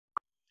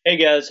Hey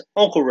guys,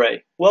 Uncle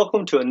Ray.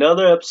 Welcome to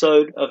another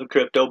episode of the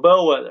Crypto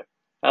Bellwether.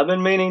 I've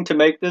been meaning to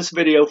make this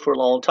video for a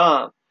long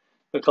time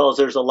because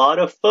there's a lot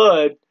of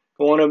FUD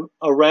going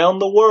around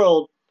the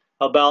world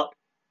about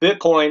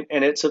Bitcoin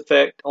and its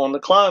effect on the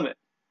climate.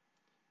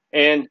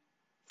 And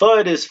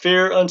FUD is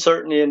fear,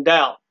 uncertainty, and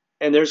doubt.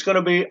 And there's going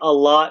to be a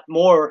lot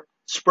more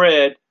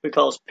spread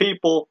because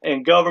people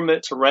and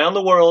governments around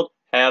the world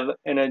have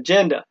an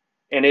agenda.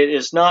 And it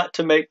is not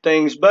to make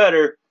things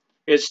better,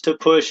 it's to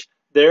push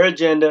their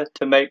agenda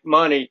to make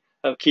money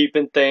of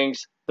keeping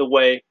things the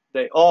way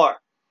they are.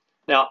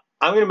 Now,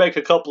 I'm going to make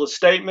a couple of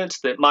statements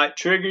that might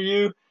trigger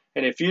you,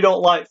 and if you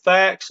don't like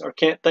facts or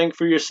can't think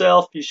for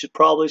yourself, you should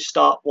probably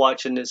stop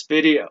watching this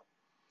video.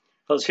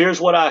 Because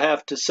here's what I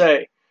have to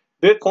say.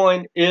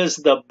 Bitcoin is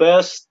the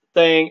best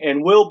thing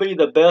and will be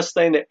the best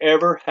thing that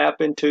ever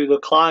happened to the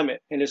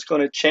climate, and it's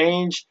going to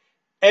change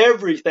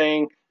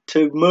everything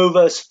to move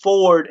us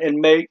forward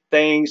and make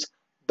things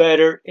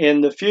better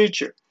in the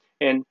future.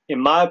 And in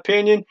my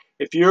opinion,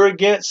 if you're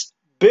against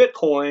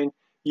Bitcoin,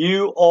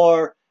 you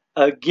are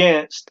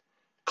against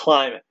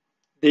climate,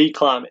 the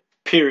climate,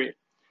 period.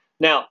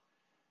 Now,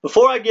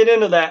 before I get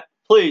into that,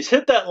 please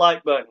hit that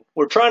like button.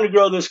 We're trying to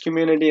grow this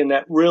community, and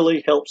that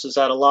really helps us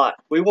out a lot.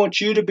 We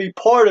want you to be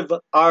part of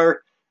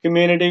our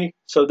community,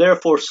 so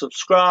therefore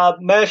subscribe,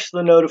 mash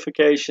the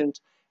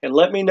notifications, and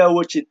let me know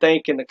what you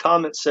think in the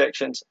comment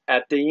sections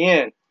at the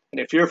end.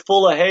 And if you're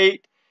full of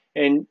hate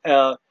and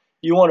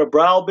you want to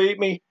browbeat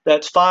me,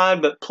 that's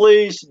fine, but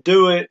please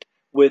do it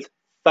with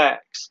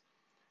facts.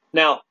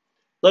 Now,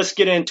 let's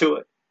get into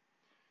it.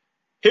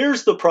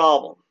 Here's the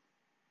problem.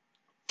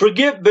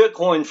 Forget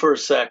Bitcoin for a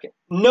second.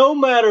 No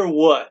matter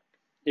what,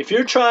 if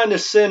you're trying to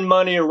send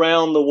money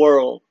around the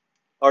world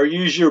or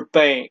use your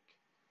bank,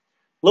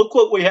 look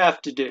what we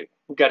have to do.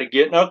 We've got to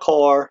get in our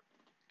car,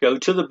 go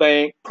to the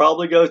bank,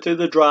 probably go through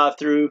the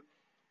drive-thru.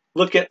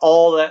 Look at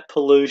all that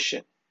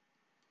pollution.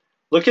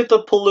 Look at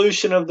the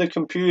pollution of the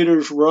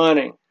computers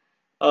running,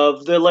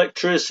 of the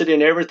electricity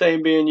and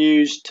everything being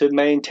used to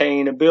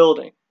maintain a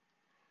building.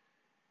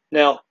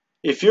 Now,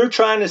 if you're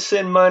trying to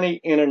send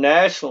money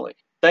internationally,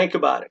 think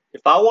about it.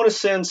 If I want to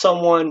send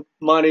someone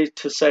money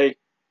to, say,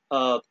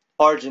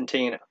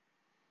 Argentina,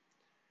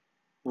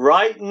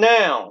 right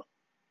now,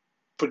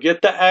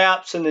 forget the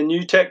apps and the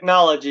new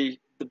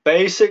technology, the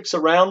basics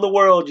around the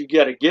world, you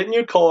got to get in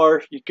your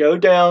car, you go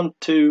down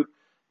to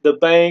the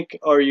bank,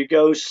 or you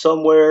go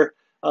somewhere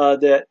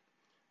that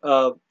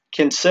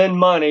can send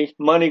money,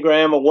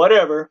 MoneyGram or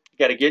whatever.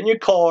 You got to get in your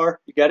car,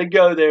 you got to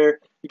go there,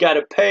 you got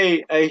to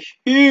pay a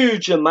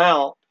huge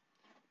amount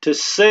to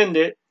send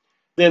it.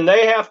 Then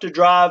they have to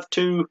drive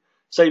to,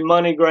 say,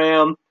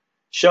 MoneyGram,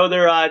 show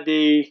their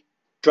ID,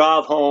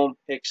 drive home,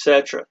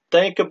 etc.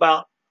 Think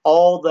about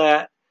all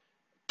that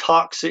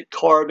toxic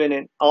carbon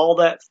and all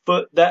that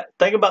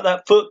think about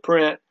that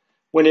footprint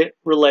when it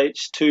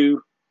relates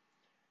to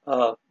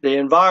the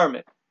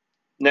environment.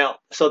 Now,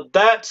 so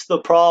that's the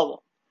problem.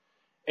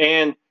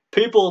 And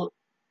people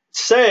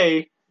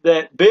say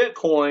that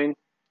Bitcoin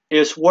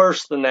is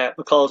worse than that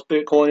because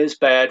Bitcoin is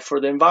bad for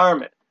the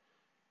environment.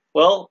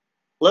 Well,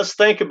 let's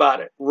think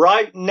about it.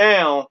 Right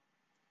now,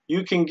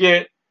 you can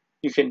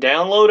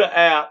download an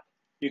app,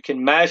 you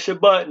can mash a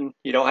button,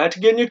 you don't have to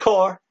get in your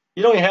car,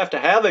 you don't even have to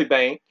have a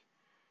bank,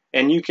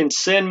 and you can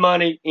send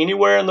money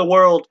anywhere in the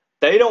world.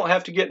 They don't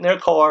have to get in their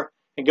car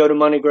and go to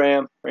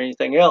MoneyGram or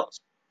anything else.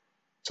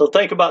 So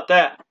think about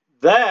that.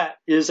 That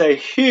is a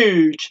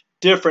huge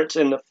difference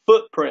in the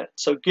footprint.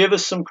 So give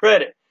us some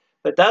credit.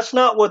 But that's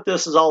not what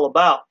this is all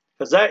about,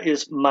 because that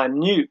is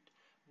minute.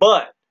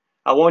 But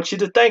I want you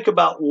to think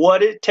about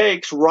what it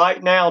takes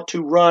right now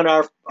to run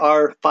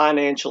our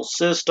financial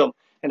system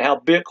and how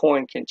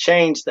Bitcoin can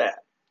change that.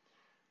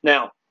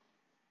 Now,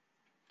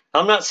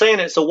 I'm not saying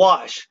it's a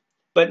wash,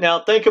 but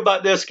now think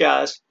about this,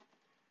 guys.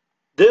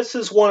 This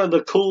is one of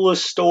the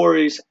coolest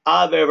stories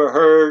I've ever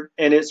heard,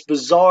 and it's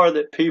bizarre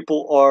that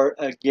people are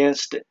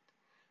against it.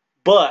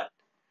 But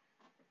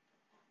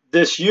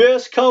this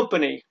U.S.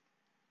 company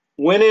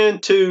went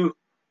into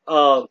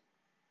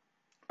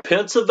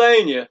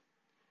Pennsylvania,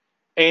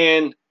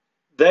 and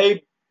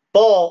they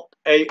bought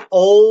an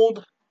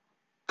old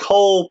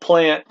coal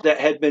plant that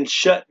had been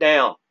shut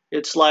down.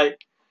 It's like,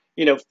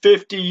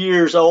 50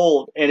 years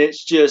old, and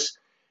it's just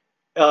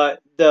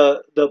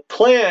the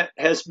plant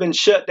has been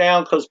shut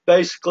down because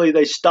basically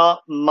they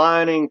stopped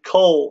mining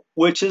coal,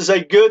 which is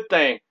a good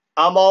thing.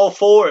 I'm all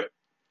for it.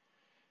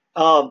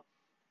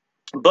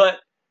 But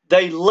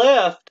they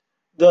left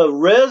the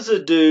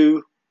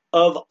residue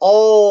of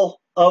all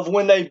of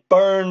when they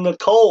burned the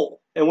coal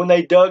and when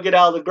they dug it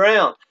out of the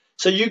ground.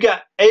 So you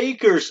got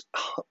acres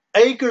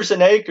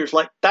and acres,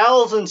 like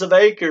thousands of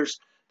acres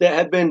that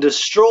have been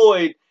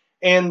destroyed,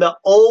 and the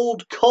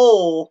old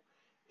coal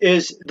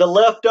the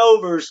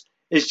leftovers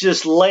is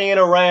just laying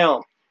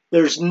around.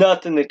 There's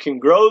nothing that can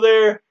grow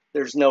there.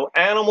 There's no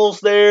animals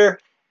there.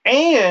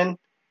 And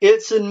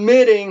it's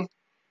emitting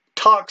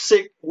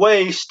toxic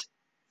waste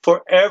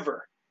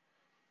forever.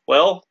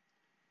 Well,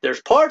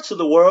 there's parts of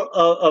the world,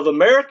 of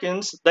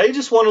Americans, they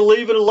just want to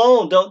leave it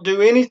alone, don't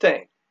do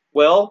anything.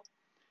 Well,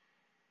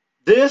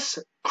 This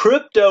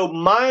crypto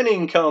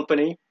mining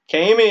company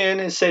came in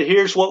and said,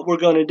 here's what we're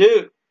going to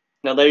do.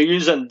 Now, they're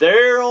using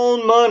their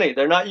own money.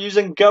 They're not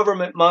using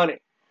government money.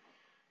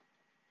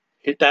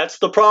 That's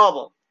the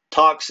problem.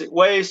 Toxic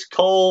waste,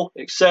 coal,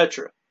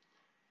 etc.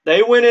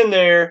 They went in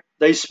there.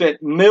 They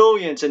spent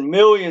millions and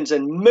millions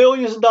and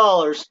millions of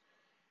dollars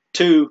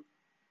to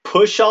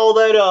push all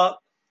that up,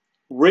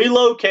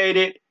 relocate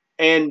it,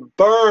 and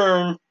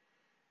burn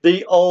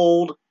the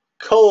old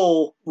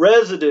coal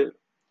residue.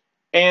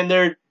 And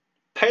they're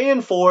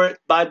paying for it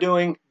by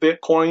doing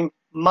Bitcoin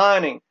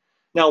mining.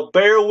 Now,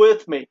 bear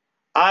with me.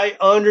 I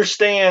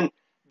understand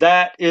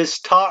that is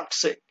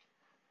toxic.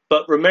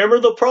 But remember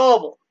the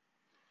problem.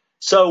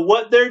 So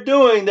what they're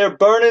doing, they're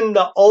burning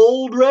the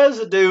old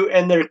residue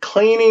and they're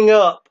cleaning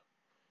up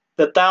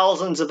the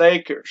thousands of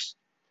acres.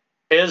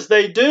 As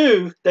they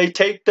do, they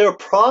take their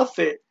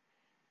profit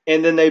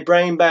and then they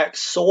bring back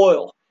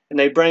soil and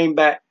they bring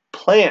back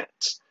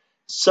plants.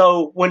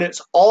 So when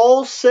it's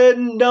all said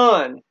and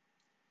done,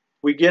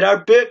 we get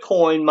our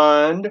Bitcoin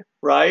mined,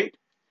 right?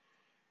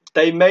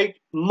 They make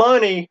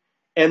money,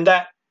 and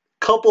that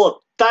couple of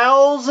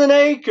thousand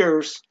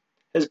acres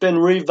has been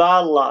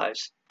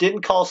revitalized.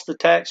 Didn't cost the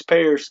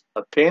taxpayers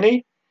a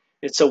penny.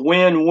 It's a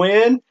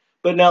win-win.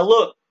 But now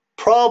look,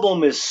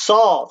 problem is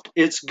solved.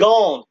 It's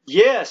gone.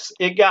 Yes,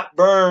 it got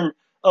burned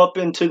up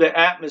into the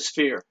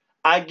atmosphere.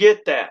 I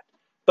get that.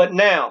 But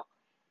now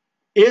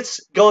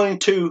it's going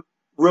to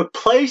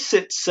replace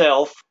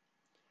itself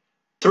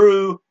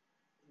through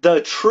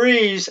the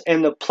trees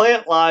and the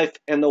plant life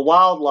and the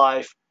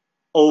wildlife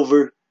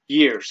over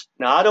years.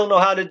 Now, I don't know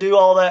how to do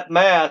all that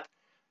math,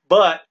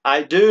 but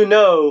I do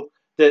know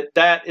that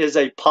that is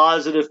a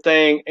positive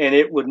thing and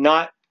it would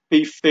not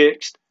be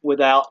fixed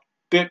without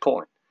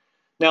Bitcoin.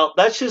 Now,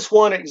 that's just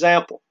one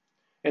example.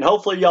 And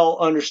hopefully y'all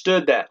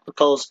understood that,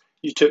 because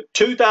you took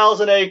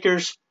 2,000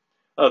 acres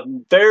of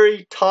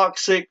very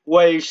toxic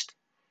waste.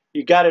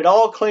 You got it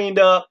all cleaned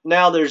up.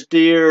 Now there's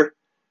deer,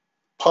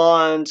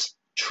 ponds,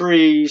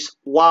 trees,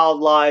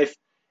 wildlife,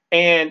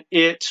 and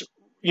it's,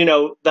 you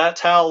know,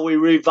 that's how we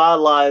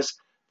revitalize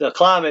the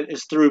climate,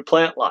 is through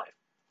plant life.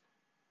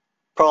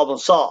 Problem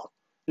solved.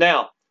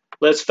 Now,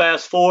 let's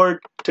fast forward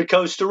to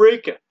Costa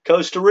Rica.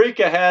 Costa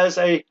Rica has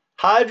a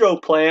hydro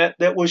plant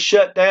that was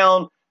shut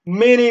down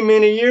many,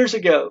 many years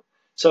ago.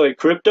 So a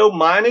crypto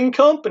mining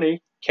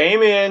company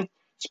came in,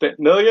 spent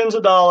millions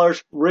of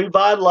dollars,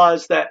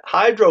 revitalized that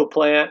hydro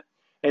plant,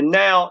 and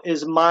now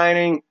is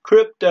mining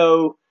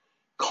crypto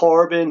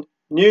carbon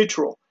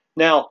neutral.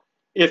 Now,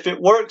 if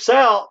it works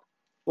out,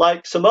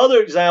 like some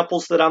other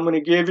examples that I'm going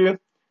to give you,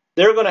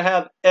 they're going to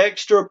have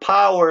extra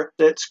power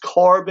that's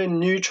carbon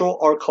neutral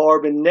or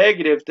carbon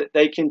negative that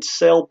they can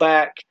sell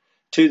back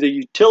to the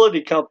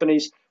utility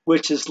companies,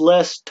 which is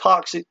less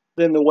toxic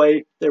than the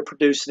way they're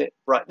producing it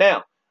right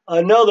now.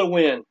 Another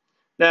win.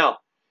 Now,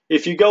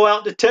 if you go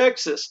out to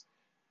Texas,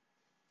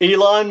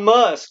 Elon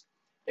Musk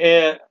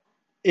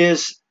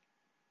is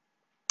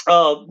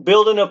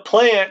building a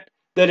plant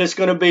that is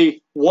going to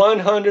be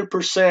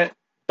 100%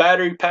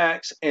 battery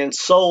packs and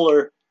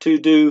solar to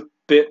do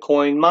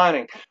Bitcoin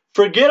mining.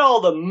 Forget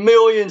all the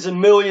millions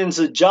and millions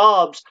of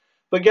jobs.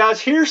 But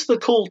guys, here's the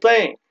cool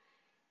thing.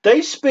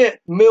 They spent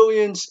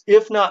millions,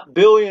 if not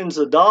billions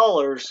of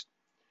dollars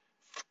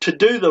to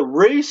do the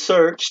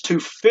research to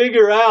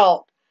figure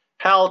out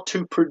how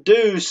to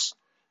produce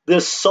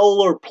this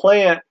solar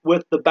plant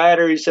with the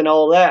batteries and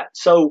all that.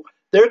 So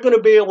they're going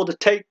to be able to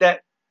take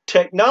that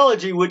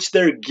technology, which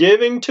they're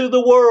giving to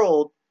the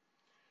world,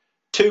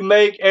 to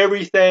make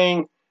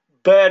everything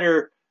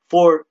better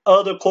for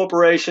other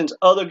corporations,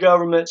 other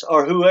governments,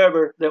 or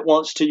whoever that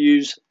wants to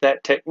use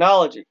that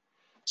technology.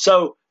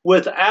 So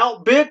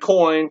without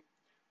Bitcoin,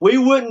 we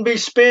wouldn't be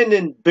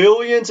spending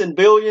billions and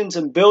billions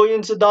and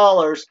billions of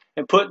dollars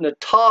and putting the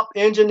top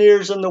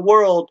engineers in the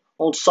world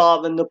on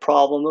solving the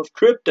problem of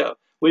crypto.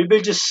 We'd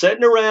be just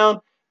sitting around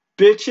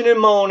bitching and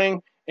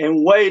moaning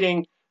and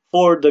waiting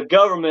for the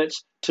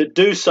governments to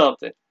do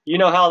something. You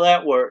know how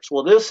that works.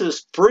 Well, this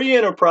is free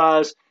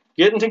enterprise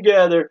getting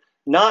together,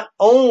 not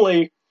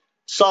only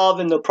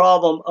solving the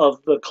problem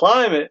of the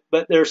climate,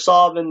 but they're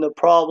solving the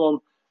problem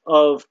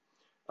of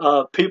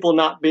people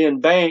not being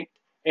banked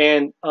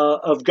and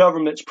of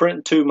governments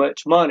printing too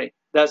much money.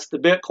 That's the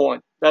Bitcoin.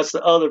 That's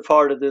the other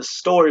part of this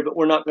story, but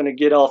we're not going to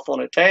get off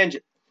on a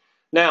tangent.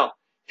 Now,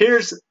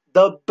 here's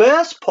the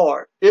best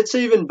part. It's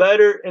even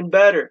better and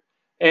better.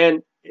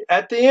 And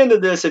at the end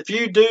of this, if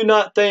you do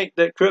not think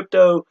that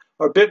crypto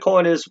or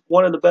Bitcoin is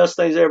one of the best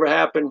things that ever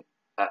happened,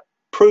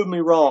 prove me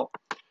wrong.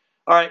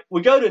 All right,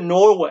 we go to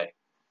Norway.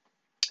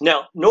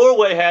 Now,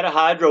 Norway had a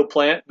hydro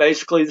plant,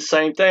 basically the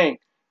same thing.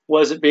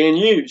 Was it being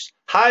used?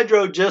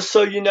 Hydro, just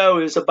so you know,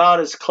 is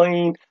about as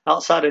clean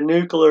outside of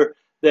nuclear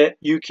that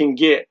you can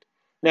get.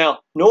 Now,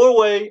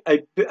 Norway,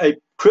 a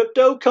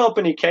crypto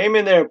company came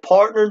in there and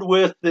partnered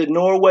with the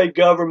Norway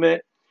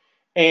government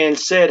and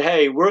said,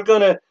 hey, we're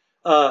going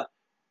to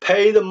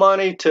pay the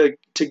money to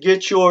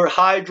get your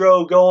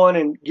hydro going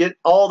and get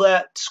all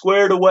that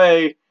squared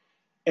away,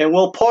 and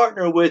we'll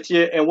partner with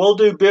you and we'll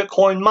do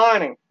Bitcoin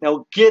mining.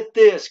 Now, get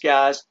this,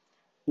 guys.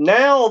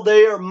 Now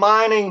they are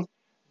mining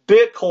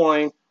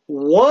Bitcoin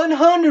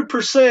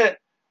 100%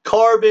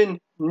 carbon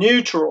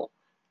neutral.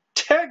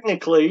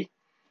 Technically,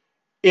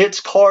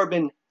 it's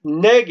carbon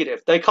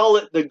negative. They call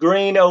it the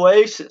green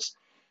oasis.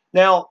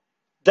 Now,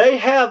 they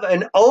have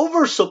an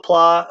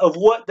oversupply of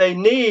what they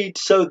need,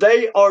 so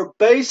they are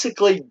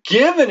basically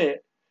giving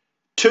it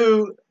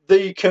to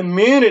the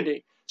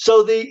community.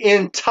 So the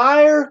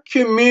entire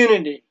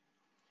community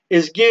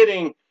is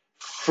getting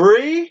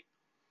free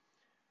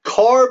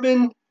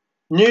carbon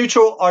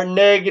neutral or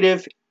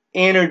negative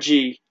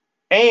energy,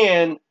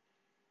 and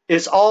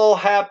it's all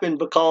happened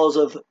because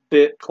of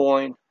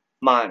Bitcoin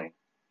mining.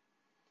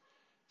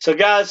 So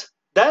guys,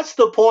 that's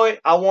the point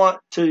I want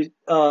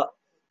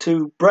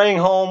to bring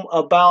home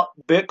about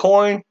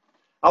Bitcoin.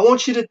 I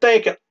want you to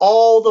think of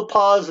all the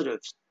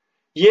positives.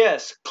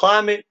 Yes,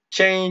 climate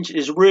change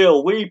is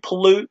real. We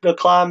pollute the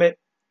climate,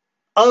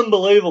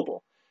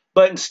 unbelievable.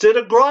 But instead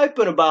of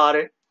griping about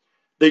it,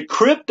 the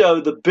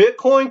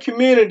Bitcoin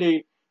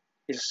community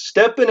is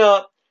stepping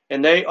up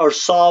and they are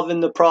solving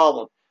the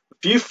problem.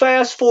 If you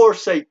fast forward,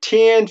 say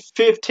 10,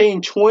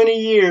 15, 20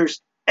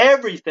 years,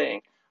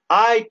 everything,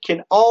 I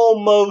can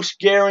almost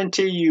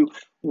guarantee you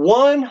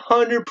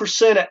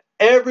 100% of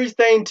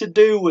everything to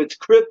do with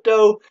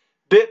crypto,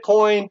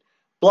 Bitcoin,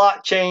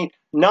 blockchain,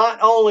 not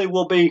only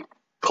will be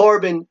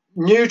carbon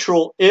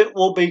neutral, it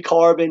will be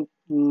carbon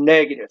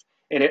negative.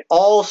 And it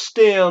all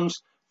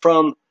stems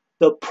from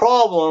the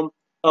problem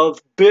of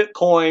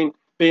Bitcoin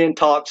being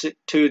toxic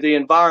to the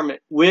environment,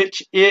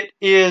 which it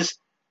is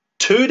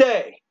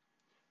today.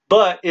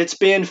 But it's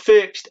being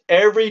fixed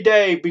every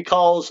day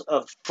because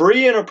of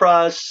free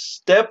enterprise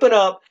stepping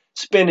up,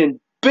 spending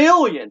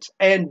billions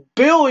and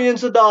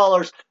billions of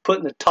dollars,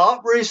 putting the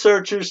top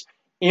researchers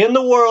in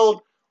the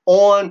world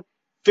on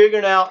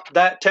figuring out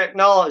that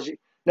technology.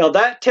 Now,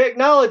 that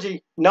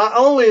technology not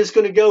only is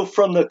going to go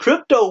from the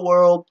crypto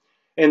world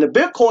and the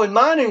Bitcoin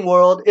mining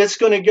world, it's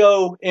going to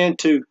go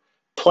into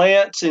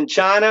plants in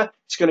China.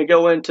 It's going to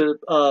go into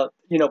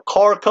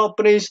car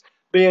companies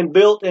being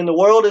built in the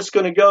world. It's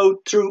going to go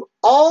through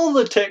all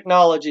the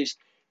technologies.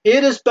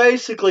 It is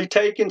basically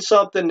taking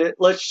something that,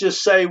 let's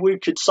just say, we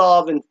could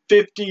solve in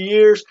 50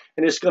 years,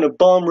 and it's going to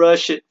bum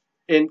rush it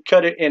and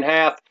cut it in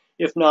half,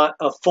 if not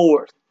a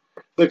fourth,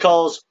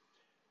 because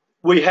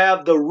we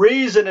have the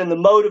reason and the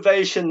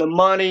motivation, the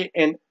money,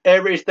 and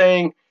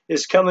everything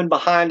is coming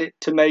behind it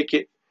to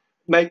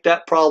make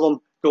that problem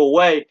go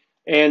away.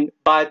 And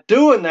by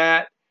doing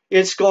that,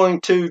 it's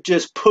going to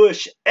just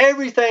push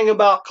everything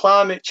about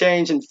climate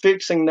change and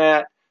fixing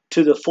that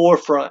to the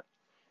forefront.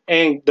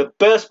 And the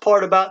best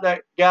part about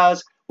that,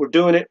 guys, we're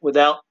doing it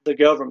without the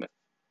government.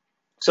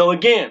 So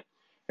again,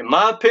 in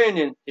my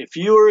opinion, if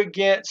you are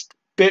against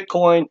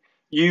Bitcoin,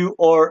 you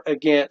are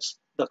against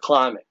the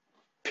climate.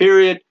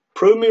 Period.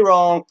 Prove me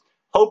wrong.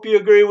 Hope you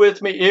agree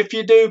with me. If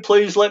you do,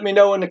 please let me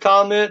know in the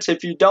comments.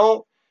 If you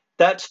don't,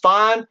 that's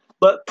fine,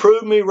 but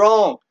prove me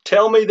wrong.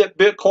 Tell me that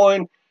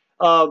Bitcoin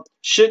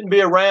shouldn't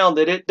be around,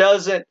 that it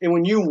doesn't. And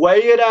when you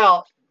weigh it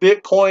out,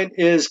 Bitcoin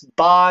is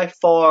by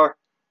far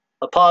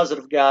a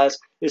positive, guys.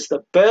 It's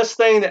the best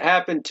thing that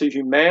happened to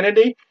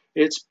humanity.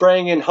 It's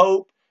bringing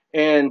hope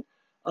and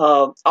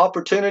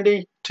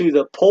opportunity to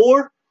the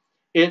poor.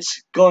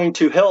 It's going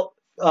to help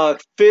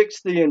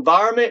fix the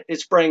environment.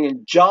 It's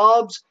bringing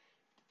jobs.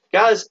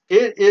 Guys,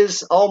 it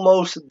is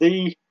almost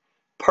the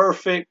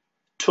perfect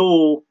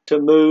tool to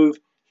move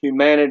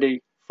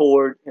humanity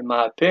forward, in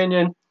my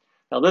opinion.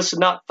 Now, this is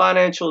not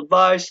financial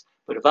advice,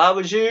 but if I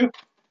was you,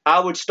 I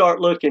would start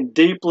looking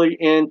deeply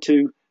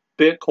into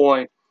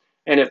Bitcoin.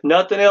 And if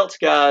nothing else,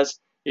 guys,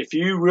 if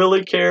you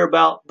really care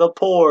about the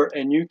poor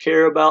and you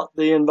care about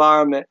the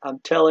environment, I'm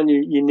telling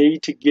you, you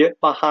need to get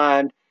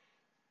behind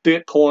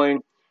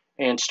Bitcoin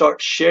and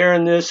start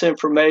sharing this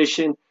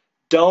information.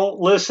 Don't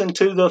listen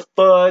to the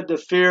FUD, the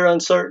fear,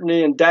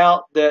 uncertainty, and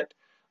doubt that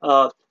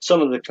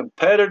some of the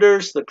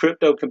competitors, the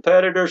crypto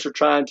competitors, are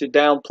trying to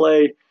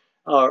downplay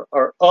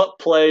or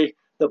upplay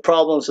the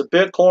problems of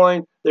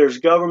Bitcoin. There's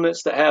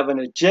governments that have an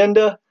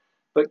agenda.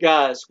 But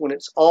guys, when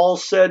it's all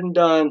said and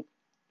done,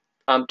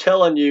 I'm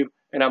telling you,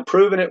 and I'm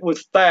proving it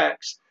with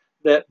facts,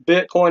 that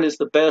Bitcoin is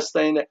the best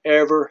thing that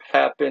ever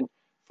happened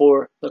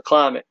for the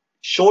climate.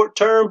 Short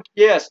term,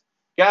 yes,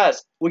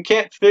 guys, we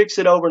can't fix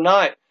it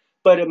overnight.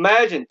 But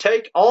imagine,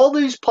 take all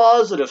these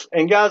positives,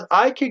 and guys,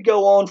 I could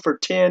go on for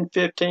 10,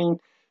 15,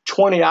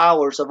 20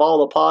 hours of all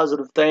the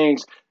positive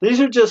things.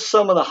 These are just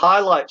some of the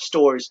highlight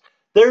stories.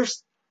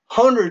 There's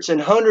hundreds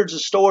and hundreds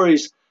of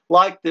stories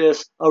like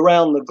this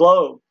around the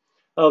globe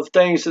of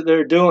things that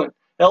they're doing.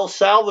 El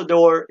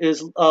Salvador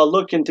is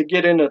looking to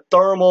get into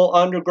thermal,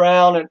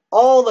 underground, and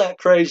all that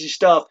crazy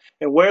stuff.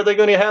 And where are they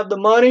going to have the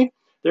money?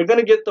 They're going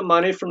to get the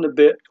money from the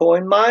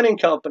Bitcoin mining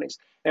companies.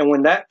 And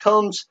when that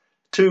comes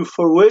to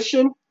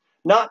fruition,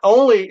 not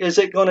only is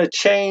it going to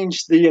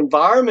change the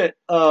environment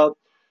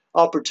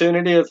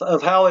opportunity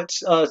of how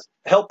it's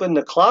helping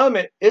the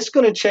climate, it's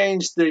going to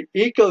change the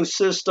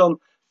ecosystem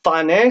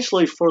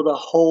financially for the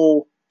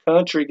whole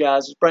country,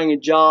 guys. It's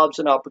bringing jobs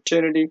and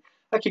opportunity.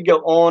 I could go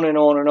on and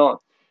on and on.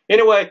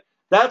 Anyway,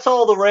 that's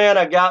all the rant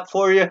I got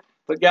for you.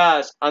 But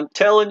guys, I'm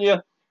telling you,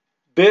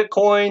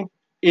 Bitcoin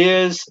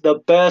is the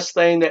best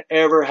thing that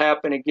ever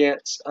happened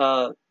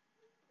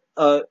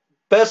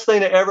best thing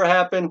that ever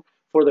happened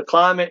for the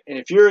climate. And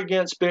if you're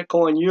against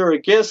Bitcoin, you're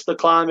against the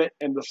climate.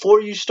 And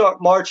before you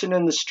start marching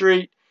in the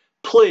street,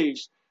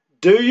 please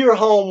do your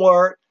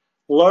homework,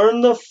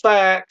 learn the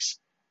facts,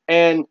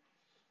 and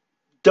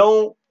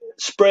don't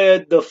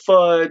spread the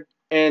FUD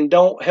and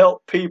don't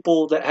help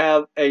people that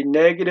have a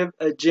negative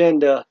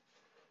agenda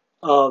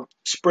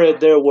spread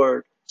their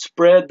word.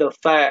 Spread the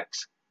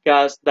facts.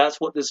 Guys,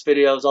 that's what this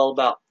video is all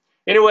about.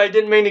 Anyway,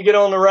 didn't mean to get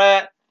on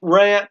the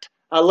rant.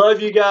 I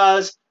love you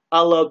guys.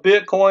 I love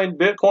Bitcoin.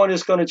 Bitcoin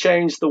is going to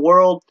change the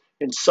world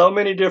in so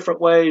many different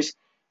ways.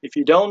 If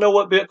you don't know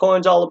what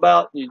Bitcoin's all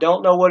about, you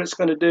don't know what it's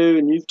going to do,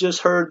 and you've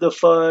just heard the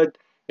FUD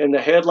and the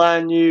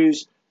headline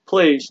news,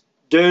 please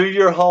do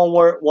your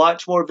homework.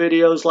 Watch more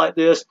videos like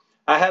this.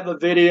 I have a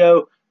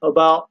video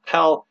about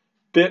how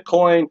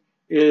Bitcoin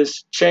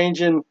is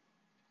changing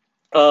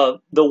the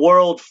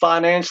world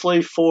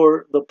financially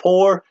for the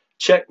poor.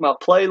 Check my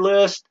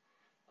playlist.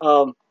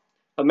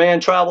 A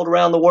man traveled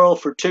around the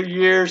world for 2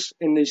 years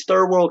in these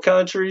third world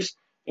countries,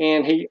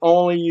 and he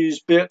only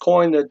used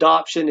Bitcoin. The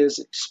adoption is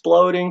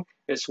exploding.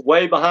 It's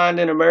way behind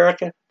in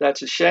America.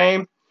 That's a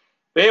shame.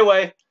 But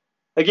anyway,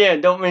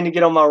 again, don't mean to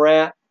get on my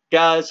rant.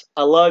 Guys,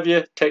 I love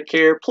you. Take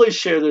care. Please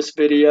share this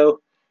video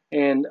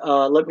and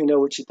let me know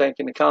what you think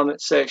in the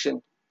comments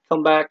section.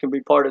 Come back and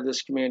be part of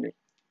this community.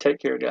 Take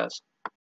care, guys.